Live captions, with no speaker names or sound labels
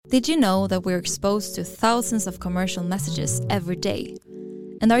Did you know that we're exposed to thousands of commercial messages every day?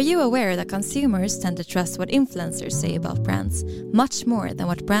 And are you aware that consumers tend to trust what influencers say about brands much more than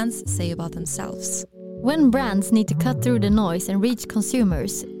what brands say about themselves? When brands need to cut through the noise and reach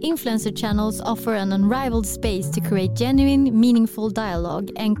consumers, influencer channels offer an unrivaled space to create genuine, meaningful dialogue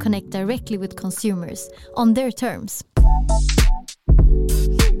and connect directly with consumers on their terms.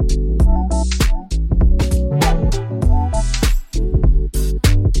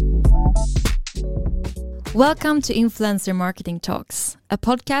 Welcome to Influencer Marketing Talks, a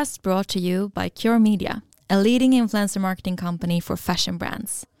podcast brought to you by Cure Media, a leading influencer marketing company for fashion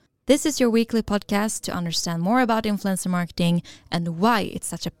brands. This is your weekly podcast to understand more about influencer marketing and why it's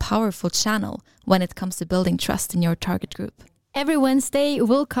such a powerful channel when it comes to building trust in your target group. Every Wednesday,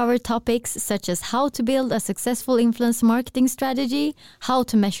 we'll cover topics such as how to build a successful influencer marketing strategy, how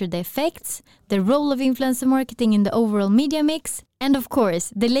to measure the effects, the role of influencer marketing in the overall media mix, and of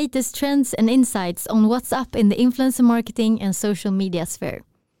course, the latest trends and insights on what's up in the influencer marketing and social media sphere.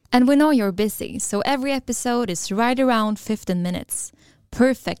 And we know you're busy, so every episode is right around 15 minutes.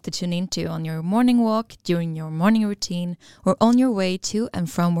 Perfect to tune into on your morning walk, during your morning routine, or on your way to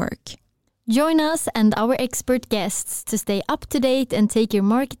and from work. Join us and our expert guests to stay up to date and take your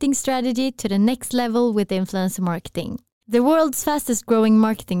marketing strategy to the next level with influencer marketing, the world's fastest growing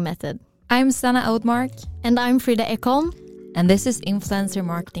marketing method. I'm Sanna Oudmark. And I'm Frida Ekholm. And this is Influencer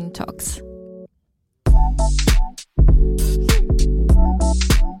Marketing Talks.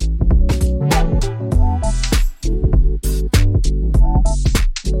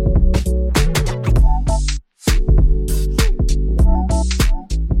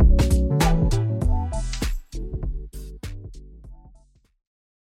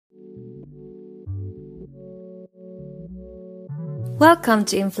 Welcome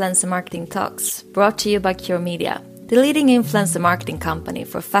to Influencer Marketing Talks, brought to you by Cure Media, the leading influencer marketing company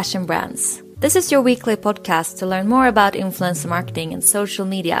for fashion brands. This is your weekly podcast to learn more about influencer marketing and social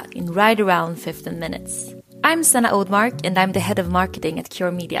media in right around 15 minutes. I'm Sanna Oudmark and I'm the head of marketing at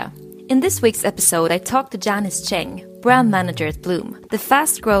Cure Media. In this week's episode, I talked to Janice Cheng, brand manager at Bloom, the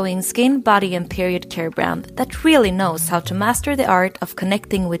fast-growing skin, body and period care brand that really knows how to master the art of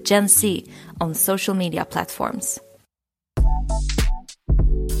connecting with Gen Z on social media platforms.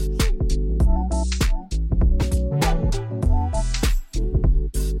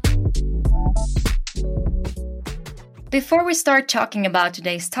 Before we start talking about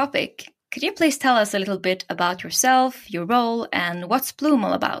today's topic, could you please tell us a little bit about yourself, your role, and what's Bloom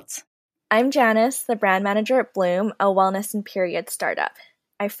all about? I'm Janice, the brand manager at Bloom, a wellness and period startup.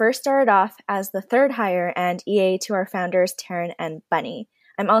 I first started off as the third hire and EA to our founders, Taryn and Bunny.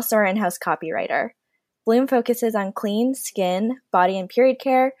 I'm also our in-house copywriter. Bloom focuses on clean skin, body, and period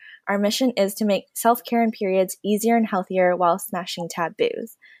care. Our mission is to make self-care and periods easier and healthier while smashing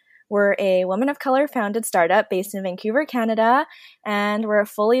taboos. We're a women of color founded startup based in Vancouver, Canada, and we're a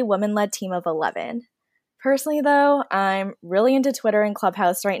fully women-led team of 11. Personally, though, I'm really into Twitter and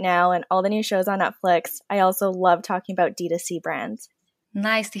Clubhouse right now and all the new shows on Netflix. I also love talking about D2C brands.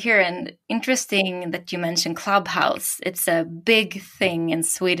 Nice to hear, and interesting that you mentioned Clubhouse. It's a big thing in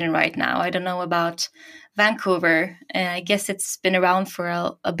Sweden right now. I don't know about Vancouver. I guess it's been around for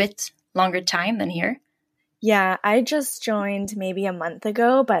a bit longer time than here. Yeah, I just joined maybe a month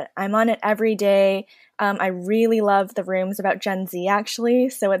ago, but I'm on it every day. I really love the rooms about Gen Z, actually,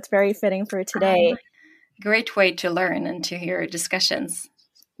 so it's very fitting for today. Great way to learn and to hear discussions.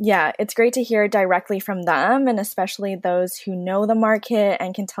 Yeah, it's great to hear directly from them, and especially those who know the market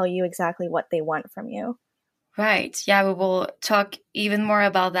and can tell you exactly what they want from you. Right. Yeah, we will talk even more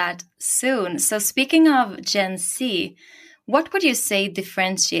about that soon. So speaking of Gen Z, what would you say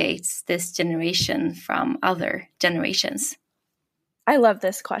differentiates this generation from other generations? I love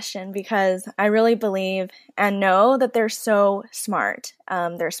this question because I really believe and know that they're so smart.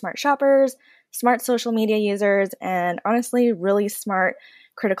 They're smart shoppers, smart social media users, and honestly, really smart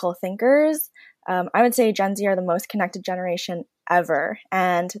critical thinkers. I would say Gen Z are the most connected generation ever,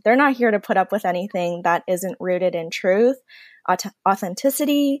 and they're not here to put up with anything that isn't rooted in truth,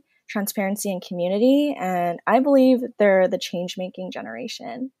 authenticity, transparency, and community, and I believe they're the change-making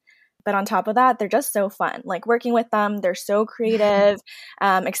generation. But on top of that, they're just so fun. Like working with them, they're so creative,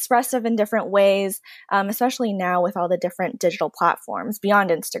 expressive in different ways, especially now with all the different digital platforms beyond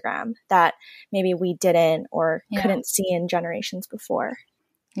Instagram that maybe we didn't or couldn't see in generations before.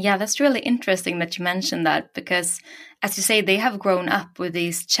 Yeah, that's really interesting that you mentioned that because, as you say, they have grown up with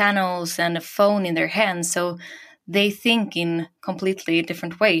these channels and a phone in their hands, so they think in completely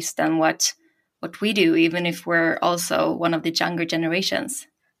different ways than what we do, even if we're also one of the younger generations.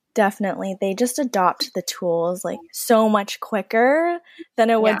 Definitely. They just adopt the tools like so much quicker than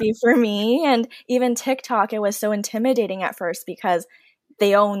it would be for me. And even TikTok, it was so intimidating at first because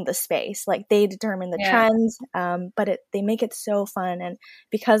they own the space. Like they determine the trends, but they make it so fun. And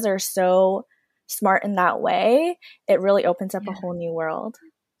because they're so smart in that way, it really opens up a whole new world.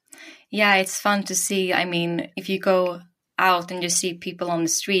 Yeah, it's fun to see. I mean, if you go out and you see people on the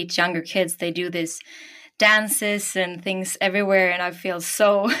street, younger kids, they do this dances and things everywhere, and I feel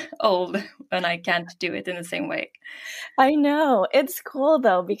so old when I can't do it in the same way. I know. It's cool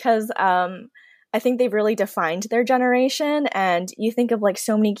though, because I think they've really defined their generation, and you think of like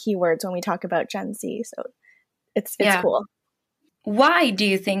so many keywords when we talk about Gen Z, so it's cool. Why do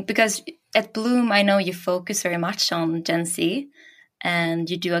you think? Because at Bloom, I know you focus very much on Gen Z, and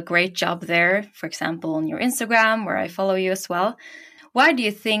you do a great job there, for example, on your Instagram, where I follow you as well. Why do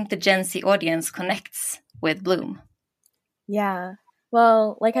you think the Gen Z audience connects with Bloom? Yeah.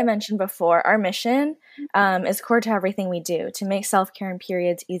 Well, like I mentioned before, our mission is core to everything we do, to make self-care and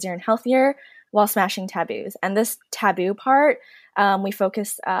periods easier and healthier while smashing taboos. And this taboo part, we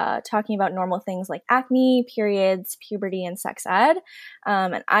focus talking about normal things like acne, periods, puberty, and sex ed.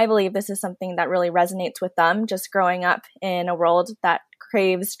 And I believe this is something that really resonates with them, just growing up in a world that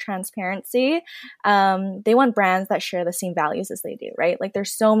craves transparency. They want brands that share the same values as they do, right? Like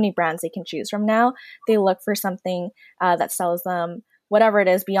there's so many brands they can choose from now. They look for something that sells them whatever it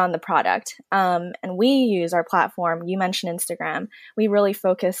is beyond the product. And we use our platform. You mentioned Instagram. We really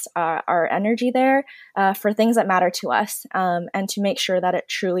focus our energy there for things that matter to us and to make sure that it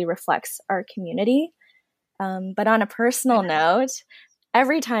truly reflects our community. But on a personal note,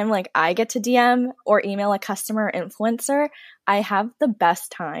 every time like I get to DM or email a customer or influencer, I have the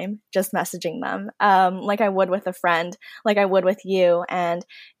best time just messaging them, like I would with a friend, like I would with you. And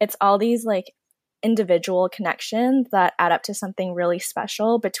it's all these like individual connections that add up to something really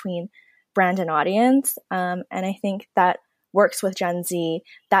special between brand and audience. And I think that works with Gen Z.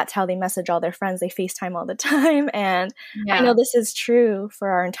 That's how they message all their friends. They FaceTime all the time. And I know this is true for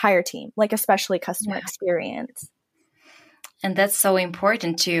our entire team, like especially customer experience. And that's so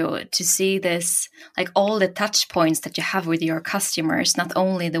important to see this, like all the touch points that you have with your customers, not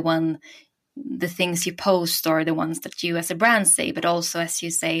only the things you post or the ones that you as a brand say, but also, as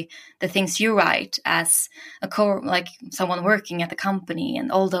you say, the things you write as like someone working at the company,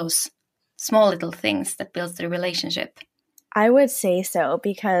 and all those small little things that builds the relationship. I would say so,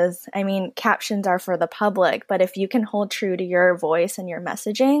 because I mean, captions are for the public, but if you can hold true to your voice and your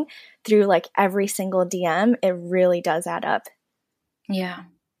messaging through like every single DM, it really does add up. Yeah.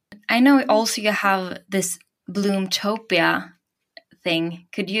 I know also you have this Bloomtopia thing.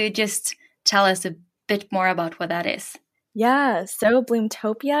 Could you just tell us a bit more about what that is? Yeah, so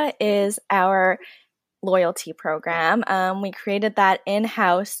Bloomtopia is our loyalty program. We created that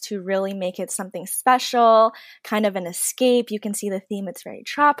in-house to really make it something special, kind of an escape. You can see the theme. It's very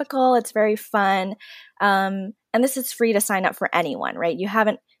tropical. It's very fun. And this is free to sign up for anyone, right?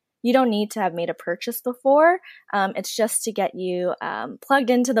 You don't need to have made a purchase before. It's just to get you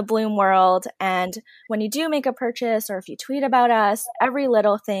plugged into the Bloom world. And when you do make a purchase, or if you tweet about us, every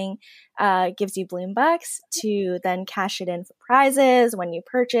little thing gives you Bloom bucks to then cash it in for prizes. When you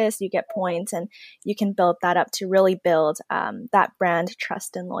purchase, you get points, and you can build that up to really build that brand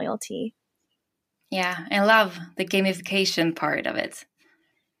trust and loyalty. Yeah, I love the gamification part of it.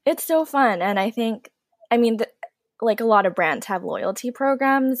 It's so fun. And I think, like a lot of brands have loyalty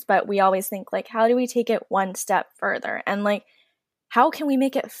programs, but we always think like, how do we take it one step further? And like, how can we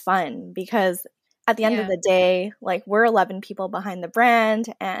make it fun? Because at the end of the day, like we're 11 people behind the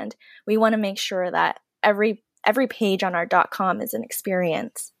brand, and we want to make sure that every page on our .com is an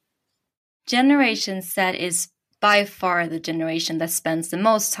experience. Generation Z is by far the generation that spends the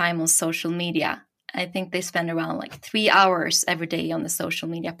most time on social media. I think they spend around like 3 hours every day on the social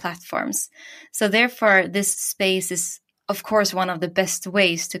media platforms. So therefore, this space is, of course, one of the best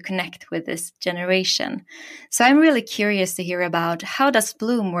ways to connect with this generation. So I'm really curious to hear about, how does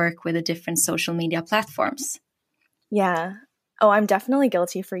Bloom work with the different social media platforms? Yeah. Oh, I'm definitely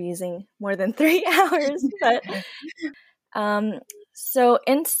guilty for using more than 3 hours. But so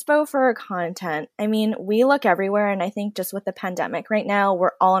inspo for our content, I mean, we look everywhere, and I think just with the pandemic right now,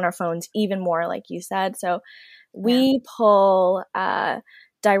 we're all on our phones even more, like you said. So we pull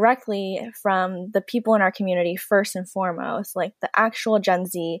directly from the people in our community first and foremost, like the actual Gen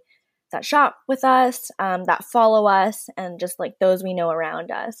Z that shop with us, that follow us, and just like those we know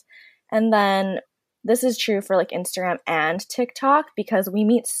around us. And then this is true for like Instagram and TikTok, because we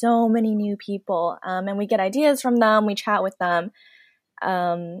meet so many new people and we get ideas from them. We chat with them.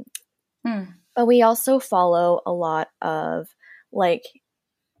 But we also follow a lot of like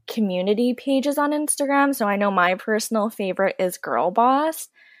community pages on Instagram. So I know my personal favorite is Girl Boss.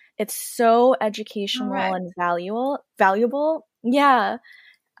 It's so educational and valuable. Yeah.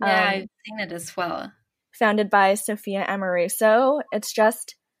 Yeah, I've seen it as well. Founded by Sophia Amoruso. It's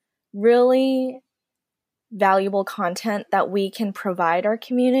just really valuable content that we can provide our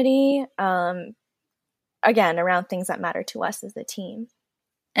community, again, around things that matter to us as a team.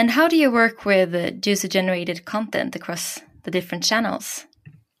 And how do you work with user-generated content across the different channels?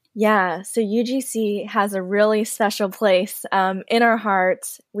 Yeah, so UGC has a really special place in our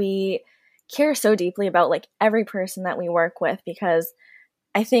hearts. We care so deeply about like every person that we work with, because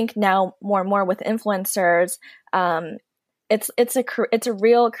I think now more and more with influencers, it's a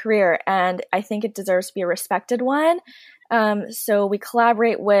real career, and I think it deserves to be a respected one. So we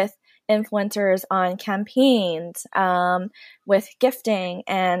collaborate with influencers on campaigns, with gifting,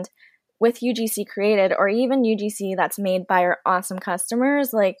 and with UGC created, or even UGC that's made by our awesome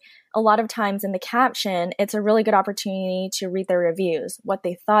customers. Like a lot of times in the caption, it's a really good opportunity to read their reviews, what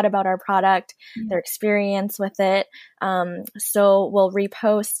they thought about our product, their experience with it. So we'll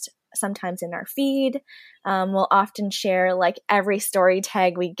repost sometimes in our feed. We'll often share like every story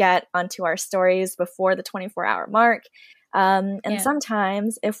tag we get onto our stories before the 24-hour mark. And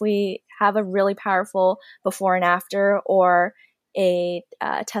sometimes if we have a really powerful before and after, or a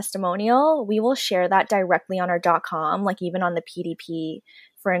testimonial, we will share that directly on our .com, like even on the PDP,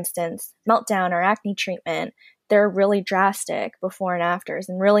 for instance, Meltdown or acne treatment. They're really drastic before and afters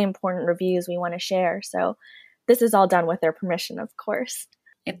and really important reviews we want to share. So this is all done with their permission, of course.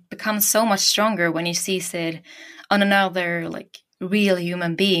 It becomes so much stronger when you see it on another like real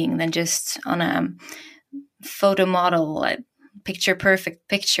human being than just on a photo model, like picture perfect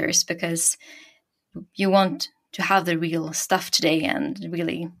pictures, because you want to have the real stuff today, and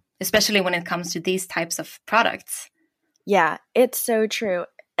really, especially when it comes to these types of products. Yeah, it's so true.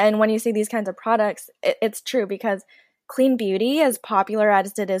 And when you see these kinds of products, it's true, because clean beauty, as popular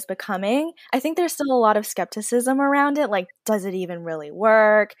as it is becoming, I think there's still a lot of skepticism around it. Like, does it even really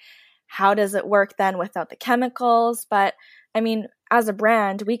work? How does it work then without the chemicals? But I mean, as a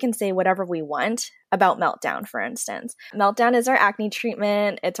brand, we can say whatever we want about Meltdown, for instance. Meltdown is our acne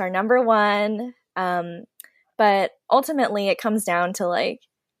treatment. It's our number one. But ultimately, it comes down to like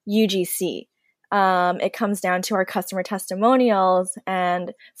UGC. It comes down to our customer testimonials.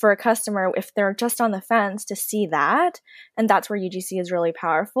 And for a customer, if they're just on the fence, to see that, and that's where UGC is really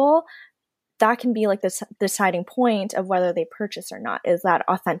powerful, that can be like the deciding point of whether they purchase or not, is that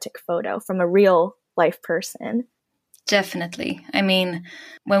authentic photo from a real life person. Definitely. I mean,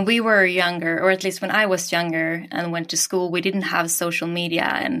 when we were younger, or at least when I was younger and went to school, we didn't have social media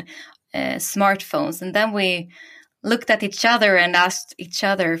and smartphones. And then we looked at each other and asked each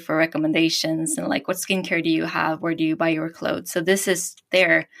other for recommendations, and like, what skincare do you have? Where do you buy your clothes? So this is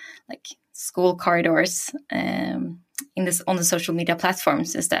their like school corridors on the social media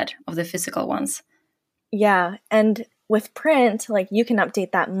platforms instead of the physical ones. Yeah. And with print, like you can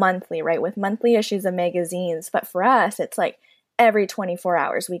update that monthly, right? With monthly issues of magazines. But for us, it's like every 24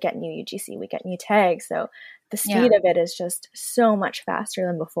 hours we get new UGC, we get new tags. So the speed of it is just so much faster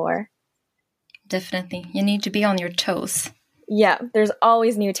than before. Definitely. You need to be on your toes. Yeah, there's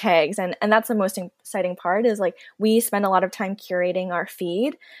always new tags. And that's the most exciting part, is like we spend a lot of time curating our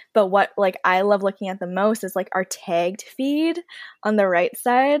feed. But what like I love looking at the most is like our tagged feed on the right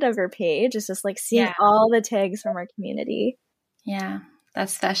side of your page. It's just like seeing all the tags from our community. Yeah,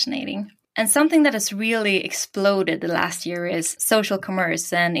 that's fascinating. And something that has really exploded the last year is social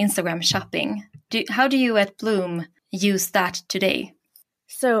commerce and Instagram shopping. How do you at Bloom use that today?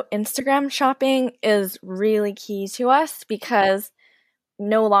 So Instagram shopping is really key to us, because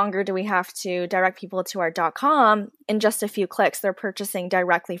no longer do we have to direct people to our .com. In just a few clicks, they're purchasing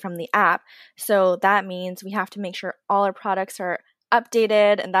directly from the app. So that means we have to make sure all our products are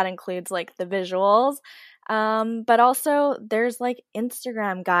updated, and that includes like the visuals. But also there's like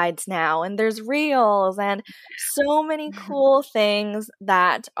Instagram guides now, and there's reels, and so many cool things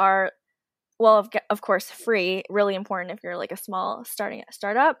that are, well, of course, free, really important if you're like a small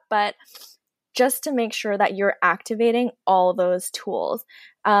startup, but just to make sure that you're activating all those tools.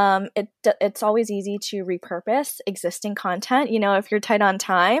 It's always easy to repurpose existing content, you know, if you're tight on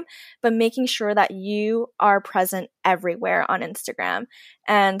time, but making sure that you are present everywhere on Instagram.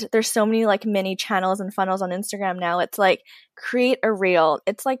 And there's so many like mini channels and funnels on Instagram now. It's like create a reel.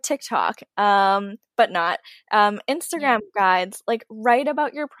 It's like TikTok, but not. Instagram guides, like write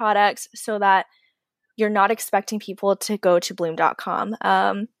about your products so that you're not expecting people to go to bloom.com.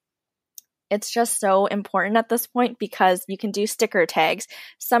 It's just so important at this point because you can do sticker tags.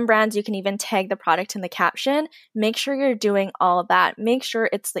 Some brands, you can even tag the product in the caption. Make sure you're doing all of that. Make sure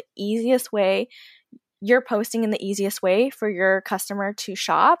it's the easiest way. You're posting in the easiest way for your customer to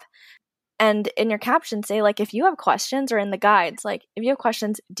shop. And in your caption, say, like, if you have questions, or in the guides, like, if you have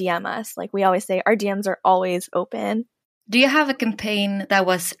questions, DM us. Like we always say, our DMs are always open. Do you have a campaign that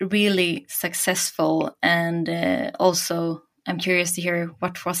was really successful? And also, I'm curious to hear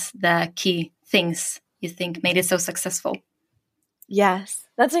what was the key things you think made it so successful? Yes,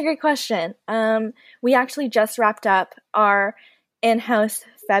 that's a great question. We actually just wrapped up our in-house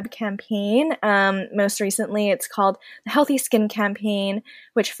Feb campaign. Most recently, it's called the Healthy Skin Campaign,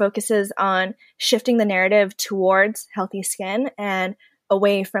 which focuses on shifting the narrative towards healthy skin and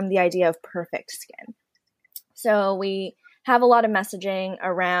away from the idea of perfect skin. So we have a lot of messaging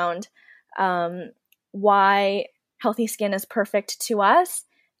around why healthy skin is perfect to us,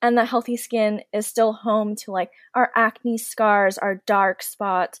 and that healthy skin is still home to like our acne scars, our dark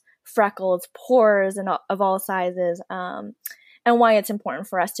spots, freckles, pores, and of all sizes, and why it's important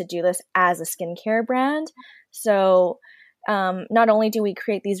for us to do this as a skincare brand. So not only do we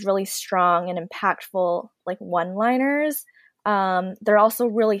create these really strong and impactful like one-liners, they're also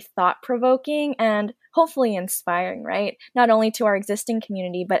really thought-provoking and hopefully inspiring, right? Not only to our existing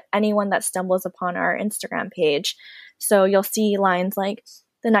community, but anyone that stumbles upon our Instagram page. So you'll see lines like,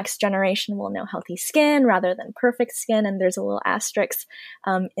 the next generation will know healthy skin rather than perfect skin. And there's a little asterisk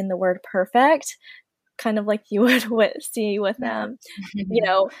in the word perfect, kind of like you would see with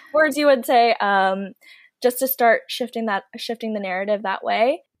words you would say, just to start shifting the narrative that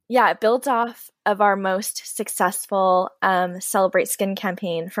way. Yeah, it builds off of our most successful Celebrate Skin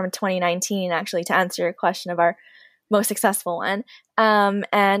campaign from 2019, actually, to answer your question of our most successful one.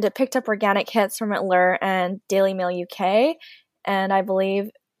 And it picked up organic hits from Allure and Daily Mail UK. And I believe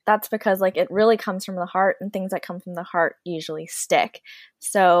that's because like it really comes from the heart, and things that come from the heart usually stick.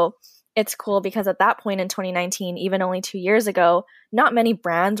 So it's cool because at that point in 2019, even only 2 years ago, not many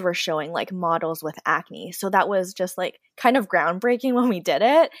brands were showing like models with acne. So that was just like kind of groundbreaking when we did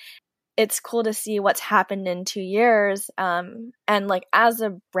it. It's cool to see what's happened in 2 years. And like as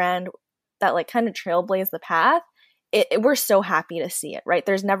a brand that like kind of trailblazed the path, we're so happy to see it, right?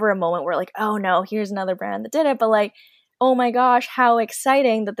 There's never a moment where like, oh no, here's another brand that did it. But like, oh my gosh, how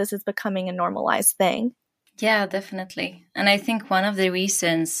exciting that this is becoming a normalized thing. Yeah, definitely. And I think one of the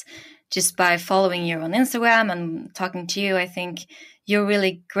reasons, just by following you on Instagram and talking to you, I think you're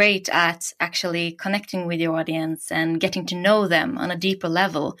really great at actually connecting with your audience and getting to know them on a deeper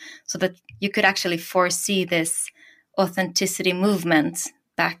level, so that you could actually foresee this authenticity movement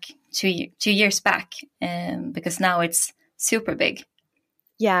back 2 years back, because now it's super big.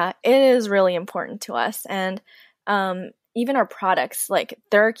 Yeah, it is really important to us. And even our products, like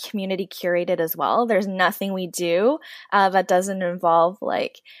they're community curated as well. There's nothing we do that doesn't involve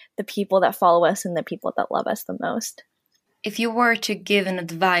like the people that follow us and the people that love us the most. If you were to give an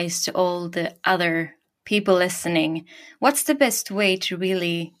advice to all the other people listening, what's the best way to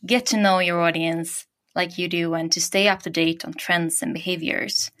really get to know your audience like you do and to stay up to date on trends and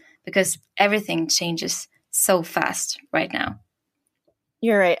behaviors? Because everything changes so fast right now.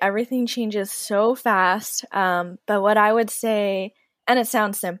 You're right. Everything changes so fast. But what I would say, and it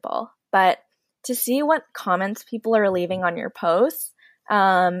sounds simple, but to see what comments people are leaving on your posts,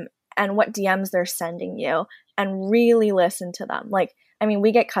 and what DMs they're sending you, and really listen to them. Like, I mean,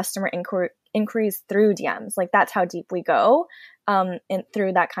 we get customer inquiries through DMs. Like, that's how deep we go,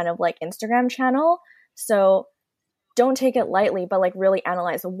 through that kind of like Instagram channel. So don't take it lightly, but like really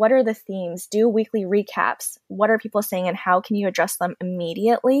analyze what are the themes, do weekly recaps. What are people saying and how can you address them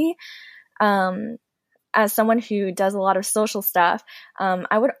immediately? As someone who does a lot of social stuff,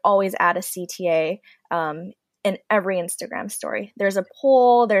 I would always add a CTA in every Instagram story. There's a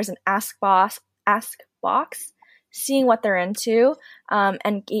poll, there's an ask box, seeing what they're into,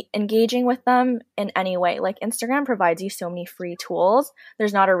 and engaging with them in any way. Like Instagram provides you so many free tools.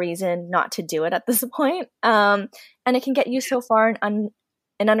 There's not a reason not to do it at this point. And it can get you so far in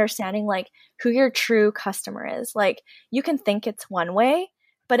understanding like who your true customer is. Like you can think it's one way,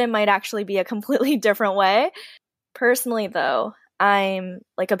 but it might actually be a completely different way. Personally though, I'm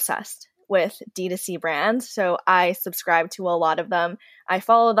like obsessed with D2C brands. So I subscribe to a lot of them. I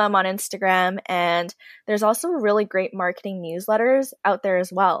follow them on Instagram, and there's also really great marketing newsletters out there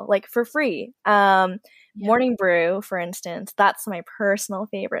as well, like for free. Morning Brew, for instance, that's my personal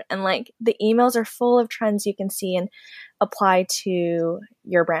favorite. And like the emails are full of trends you can see and apply to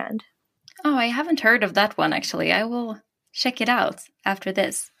your brand. Oh, I haven't heard of that one actually. I will check it out after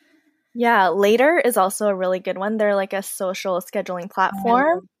this. Yeah, Later is also a really good one. They're like a social scheduling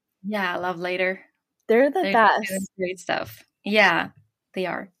platform. Yeah, love later. They're the They're best. doing great stuff. Yeah, they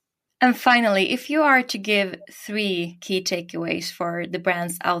are. And finally, if you are to give 3 key takeaways for the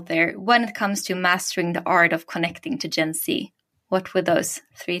brands out there when it comes to mastering the art of connecting to Gen Z, what would those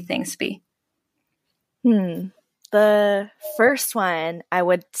 3 things be? The first one I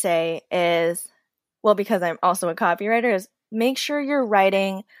would say is, well, because I'm also a copywriter, is make sure you're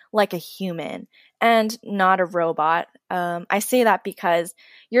writing like a human and not a robot. I say that because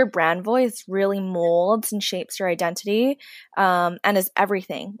your brand voice really molds and shapes your identity, and is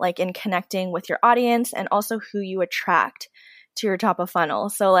everything, like in connecting with your audience and also who you attract to your top of funnel.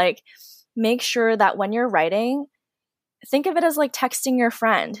 So like, make sure that when you're writing, think of it as like texting your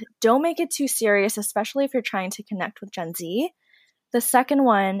friend. Don't make it too serious, especially if you're trying to connect with Gen Z. The second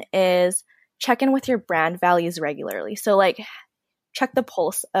one is check in with your brand values regularly. So like, check the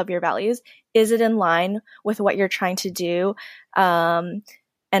pulse of your values. Is it in line with what you're trying to do? And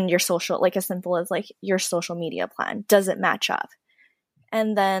your social, like as simple as like your social media plan. Does it match up?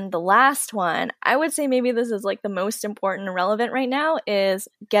 And then the last one, I would say maybe this is like the most important and relevant right now, is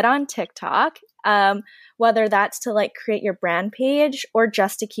get on TikTok. Whether that's to like create your brand page or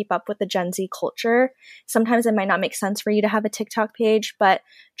just to keep up with the Gen Z culture. Sometimes it might not make sense for you to have a TikTok page, but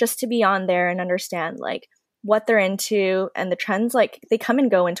just to be on there and understand like what they're into and the trends, like they come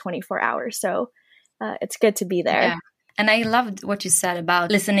and go in 24 hours. So it's good to be there. Yeah. And I loved what you said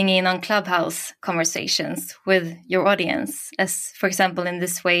about listening in on Clubhouse conversations with your audience. As, for example, in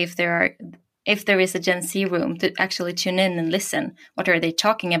this way, if there is a Gen Z room, to actually tune in and listen. What are they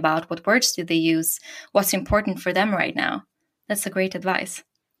talking about? What words do they use? What's important for them right now? That's a great advice.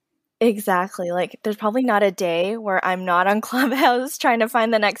 Exactly. Like there's probably not a day where I'm not on Clubhouse trying to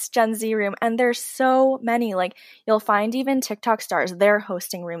find the next Gen Z room. And there's so many. Like you'll find even TikTok stars, they're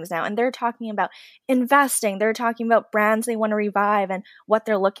hosting rooms now and they're talking about investing. They're talking about brands they want to revive and what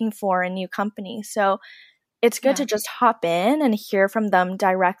they're looking for in new companies. So it's good to just hop in and hear from them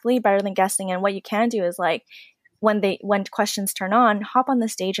directly, better than guessing. And what you can do is like when questions turn on, hop on the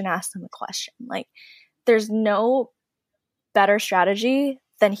stage and ask them a question. Like there's no better strategy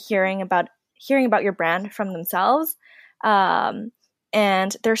than hearing about your brand from themselves. And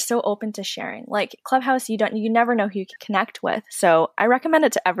they're so open to sharing. Like Clubhouse, you never know who you can connect with. So I recommend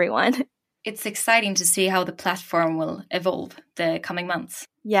it to everyone. It's exciting to see how the platform will evolve the coming months.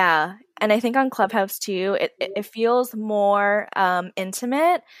 Yeah. And I think on Clubhouse too, it feels more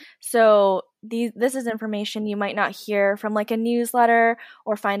intimate. So this is information you might not hear from like a newsletter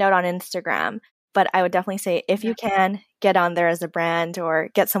or find out on Instagram. But I would definitely say if you can, get on there as a brand or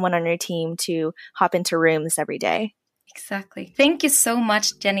get someone on your team to hop into rooms every day. Exactly. Thank you so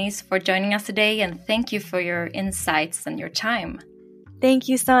much, Janice, for joining us today. And thank you for your insights and your time. Thank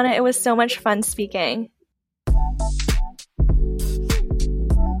you, Sana. It was so much fun speaking.